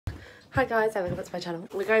Hi guys, welcome back to my channel.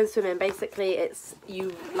 We're going swimming. Basically it's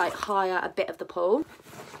you like hire a bit of the pool.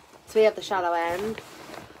 So we have the shallow end.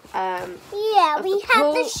 Yeah, we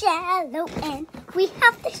have the shallow end. We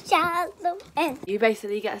have the shallow end. You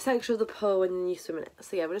basically get a section of the pool and then you swim in it.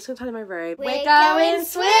 So yeah, we're just gonna tell you my road. We're going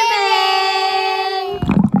swimming!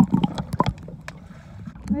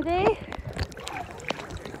 Ready?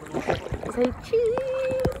 Say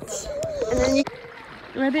cheese. And then you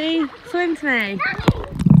ready? Swim to me.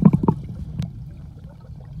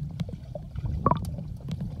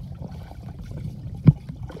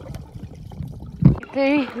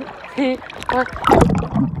 3, 2, 1.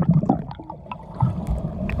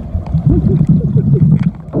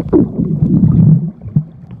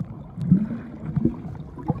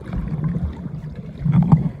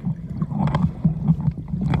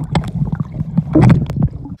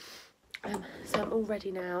 So I'm all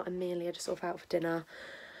ready now, and me and Leah just off out for dinner.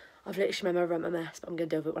 I've literally made my room a mess, but I'm going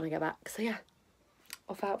to deal with it when I get back. So yeah,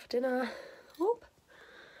 off out for dinner. Whoop.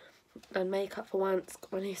 Done makeup for once,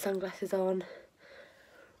 got my new sunglasses on.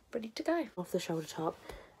 Ready to go. Off the shoulder top,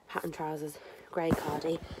 pattern trousers, grey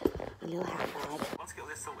cardi, a little handbag. Let's get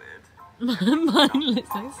this sorted. Mine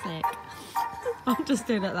looks so sick. I'm just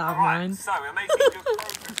doing it that of mine. So we're making good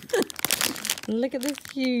progress. Look at this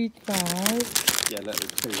huge bag. Yeah, look,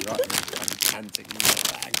 there's 2 right in gigantic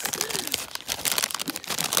bags.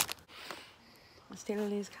 I'm stealing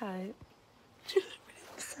Lee's coat.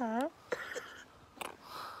 Sad.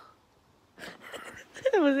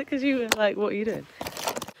 Was it because you were like, what are you doing?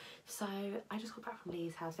 So I just got back from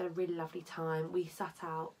Lee's house. We had a really lovely time. We sat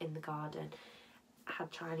out in the garden, had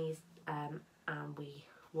Chinese, and we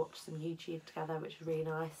watched some YouTube together, which was really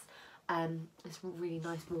nice. It's a really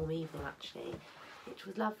nice warm evening actually, which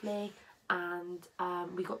was lovely. And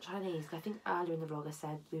we got Chinese. I think earlier in the vlog I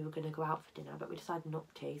said we were going to go out for dinner, but we decided not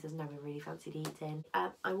to because there's no one really fancied eating.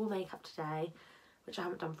 I will make up today, which I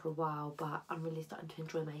haven't done for a while, but I'm really starting to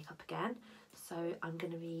enjoy makeup again. So I'm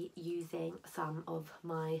going to be using some of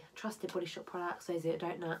my trusted Body Shop products. Those that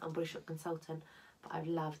don't know, I'm Body Shop consultant, but I've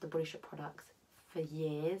loved the Body Shop products for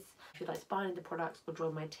years. If you'd like to buy any of the products or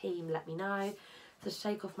join my team, let me know. So to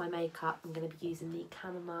take off my makeup, I'm going to be using the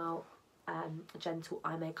Chamomile Gentle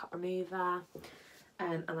Eye Makeup Remover.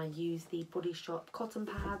 And I use the Body Shop cotton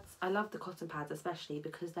pads. I love the cotton pads especially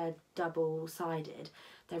because they're double-sided.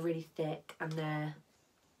 They're really thick, and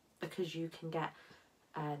because you can get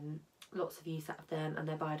lots of use out of them, and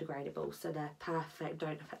they're biodegradable, so they're perfect,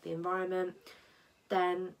 don't affect the environment.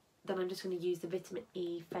 Then I'm just going to use the vitamin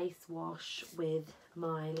E face wash with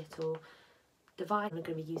my little device. I'm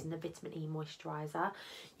going to be using the vitamin E moisturiser.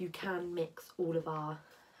 You can mix all of our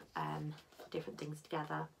different things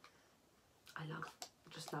together. I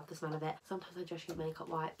just love the smell of it. Sometimes I just use makeup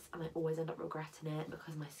wipes and I always end up regretting it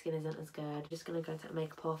because my skin isn't as good. I'm just going to go take the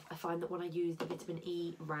makeup off. I find that when I use the vitamin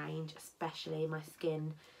E range, especially my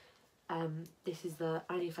skin, this is the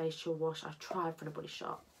only facial wash I've tried from the Body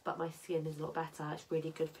Shop, but my skin is a lot better. It's really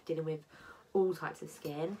good for dealing with all types of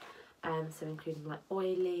skin, so including like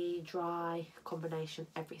oily, dry, combination,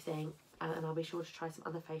 everything. And I'll be sure to try some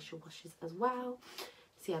other facial washes as well.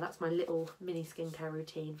 So yeah, that's my little mini skincare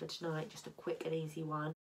routine for tonight, just a quick and easy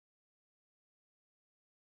one.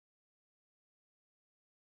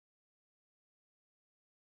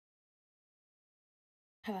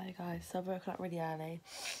 Hello guys, so I've woken up really early,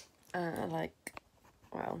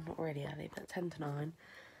 well, not really early, but 10 to 9,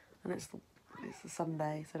 and it's a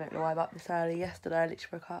Sunday, so I don't know why I'm up this early. Yesterday I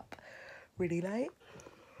literally woke up really late,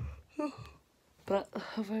 but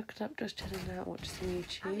I've woken up just chilling out, watching some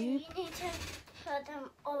YouTube. You need to put them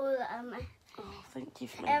all, Oh, thank you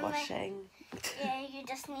for my washing. yeah, you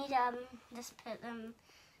just need, just put them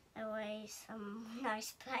away some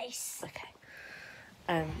nice place. Okay.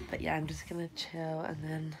 But yeah, I'm just gonna chill and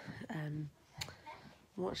then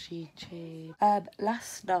watch YouTube.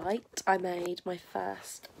 Last night I made my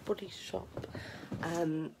first Body Shop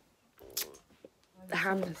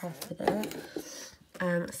hand confident.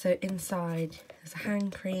 So inside there's a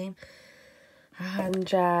hand cream, a hand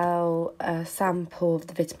gel, a sample of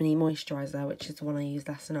the vitamin E moisturiser, which is the one I used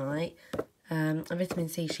last night, a vitamin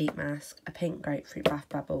C sheet mask, a pink grapefruit bath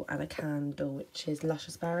bubble, and a candle, which is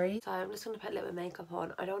Luscious Berry. So I'm just going to put a little bit of makeup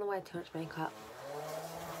on. I don't want to wear too much makeup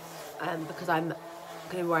because I'm going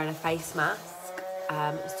to be wearing a face mask.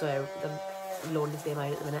 So the lawn is being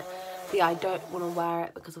made at the minute. But yeah, I don't want to wear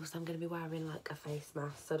it because obviously I'm going to be wearing like a face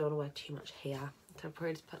mask, so I don't want to wear too much here. So I'll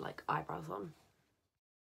probably just put like eyebrows on.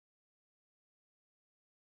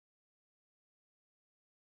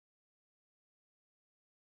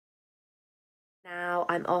 Now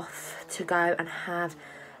I'm off to go and have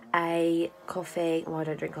a coffee. Well, I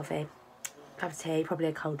don't drink coffee. have tea, probably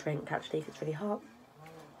a cold drink actually because it's really hot.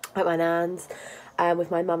 At my nan's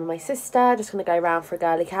with my mum and my sister. Just going to go around for a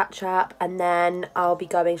girly catch up, and then I'll be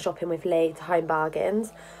going shopping with Lee to Home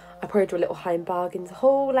Bargains. I'll probably do a little Home Bargains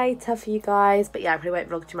haul later for you guys, but yeah, I probably won't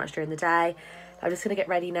vlog too much during the day. I'm just going to get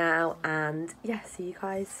ready now, and yeah, see you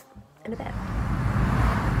guys in a bit.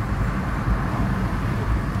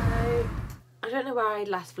 So, I don't know where I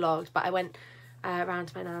last vlogged, but I went around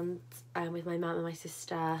to my nan's with my mum and my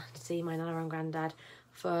sister to see my nana and granddad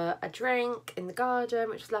for a drink in the garden,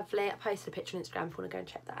 which was lovely. I posted a picture on Instagram if you want to go and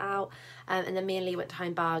check that out. And then me and Lee went to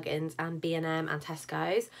Home Bargains and B&M and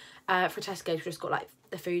Tesco's. For Tesco's, we just got like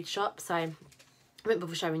the food shop, so I won't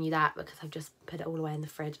bother showing you that because I've just put it all away in the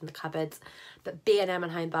fridge and the cupboards. But B&M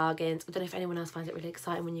and Home Bargains, I don't know if anyone else finds it really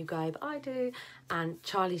exciting when you go, but I do. And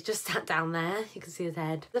Charlie's just sat down there, you can see his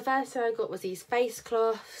head. The first thing I got was these face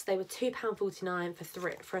cloths. They were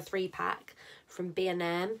 £2.49 for a 3-pack from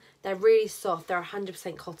B&M. They're really soft, they're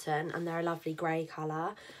 100% cotton, and they're a lovely grey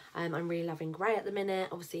colour. I'm really loving grey at the minute.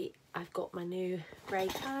 Obviously, I've got my new grey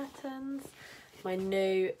curtains, my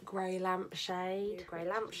new grey lampshade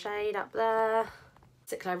up there.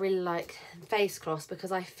 I really like face cloths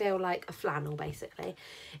because I feel like a flannel basically.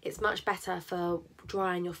 It's much better for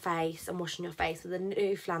drying your face and washing your face with a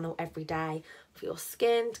new flannel every day for your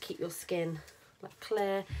skin, to keep your skin like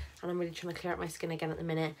clear. And I'm really trying to clear up my skin again at the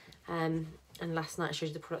minute. And last night I showed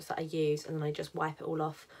you the products that I use, and then I just wipe it all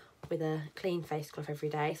off with a clean face cloth every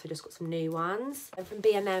day. So I just got some new ones. And from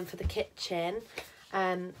B&M for the kitchen,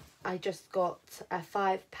 I just got a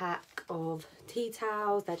 5-pack of tea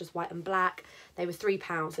towels. They're just white and black. They were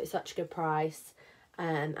 £3, so it's such a good price.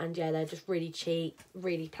 And yeah, they're just really cheap,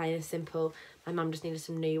 really plain and simple. My mum just needed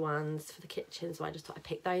some new ones for the kitchen, so I just thought I'd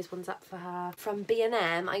pick those ones up for her. From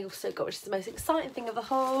B&M, I also got, which is the most exciting thing of the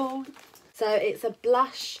haul. So it's a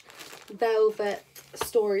blush velvet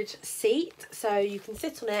storage seat. So you can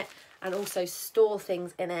sit on it and also store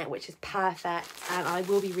things in it, which is perfect. And I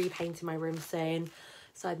will be repainting my room soon.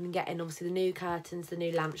 So I've been getting obviously the new curtains, the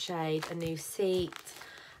new lampshade, a new seat.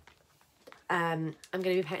 I'm going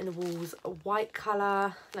to be painting the walls a white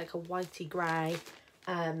colour, like a whitey grey.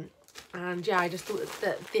 And yeah, I just thought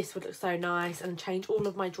that this would look so nice, and change all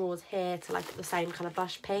of my drawers here to like the same kind of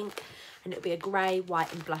blush pink. And it would be a grey,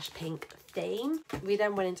 white and blush pink theme. We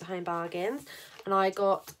then went into Home Bargains and I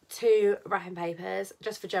got 2 wrapping papers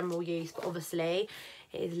just for general use, but obviously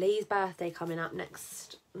it is Lee's birthday coming up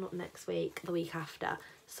not next week, the week after.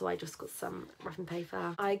 So I just got some wrapping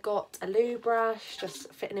paper. I got a loo brush,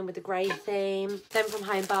 just fitting in with the grey theme. Then from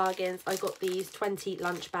Home Bargains, I got these 20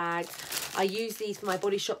 lunch bags. I use these for my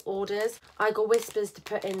Body Shop orders. I got Whispers to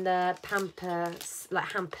put in the Pampers,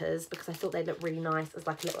 like hampers, because I thought they looked really nice as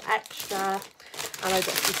like a little extra. And I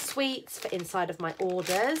got some sweets for inside of my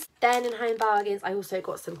orders. Then in Home Bargains, I also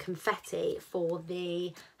got some confetti for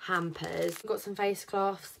the hampers. I got some face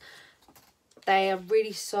cloths. They are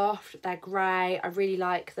really soft, they're grey, I really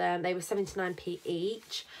like them. They were 79p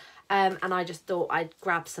each, and I just thought I'd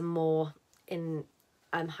grab some more in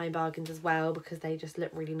Home Bargains as well because they just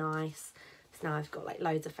look really nice. So now I've got like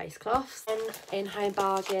loads of face cloths. And in Home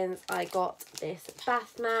Bargains, I got this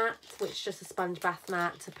bath mat, which is just a sponge bath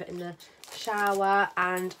mat to put in the shower,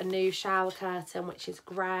 and a new shower curtain, which is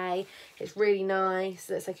grey. It's really nice.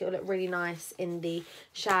 It looks like it'll look really nice in the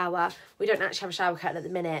shower. We don't actually have a shower curtain at the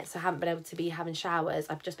minute, so I haven't been able to be having showers.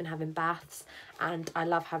 I've just been having baths, and I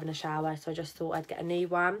love having a shower, so I just thought I'd get a new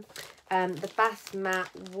one. The bath mat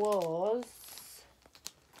was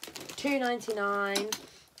 £2.99,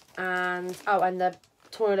 and oh, and the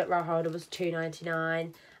toilet roll holder was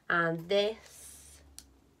 £2.99, and this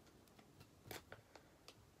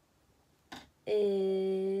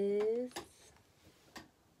is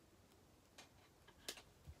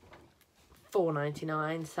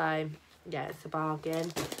 £4.99, so yeah, it's a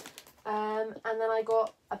bargain. And then I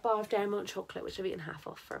got a bar of dairy milk chocolate, which I've eaten half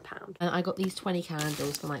off for £1. And I got these 20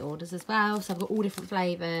 candles for my orders as well. So I've got all different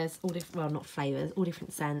flavours, all different, well, not flavours, all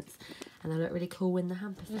different scents. And they look really cool in the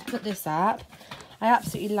hamper set. Just put this up. I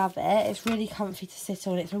absolutely love it. It's really comfy to sit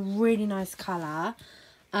on. It's a really nice colour.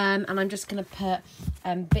 And I'm just going to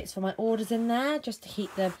put bits for my orders in there just to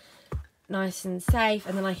keep them nice and safe.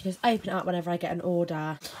 And then I can just open it up whenever I get an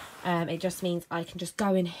order. It just means I can just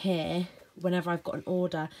go in here whenever I've got an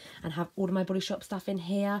order and have all of my Body Shop stuff in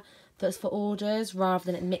here that's for orders, rather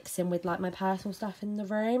than it mixing with like my personal stuff in the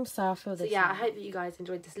room. So I feel this. So yeah, I hope that you guys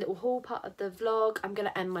enjoyed this little haul part of the vlog. I'm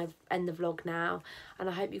gonna end the vlog now, and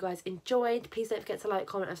I hope you guys enjoyed. Please don't forget to like,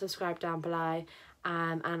 comment and subscribe down below,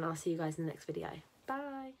 and I'll see you guys in the next video.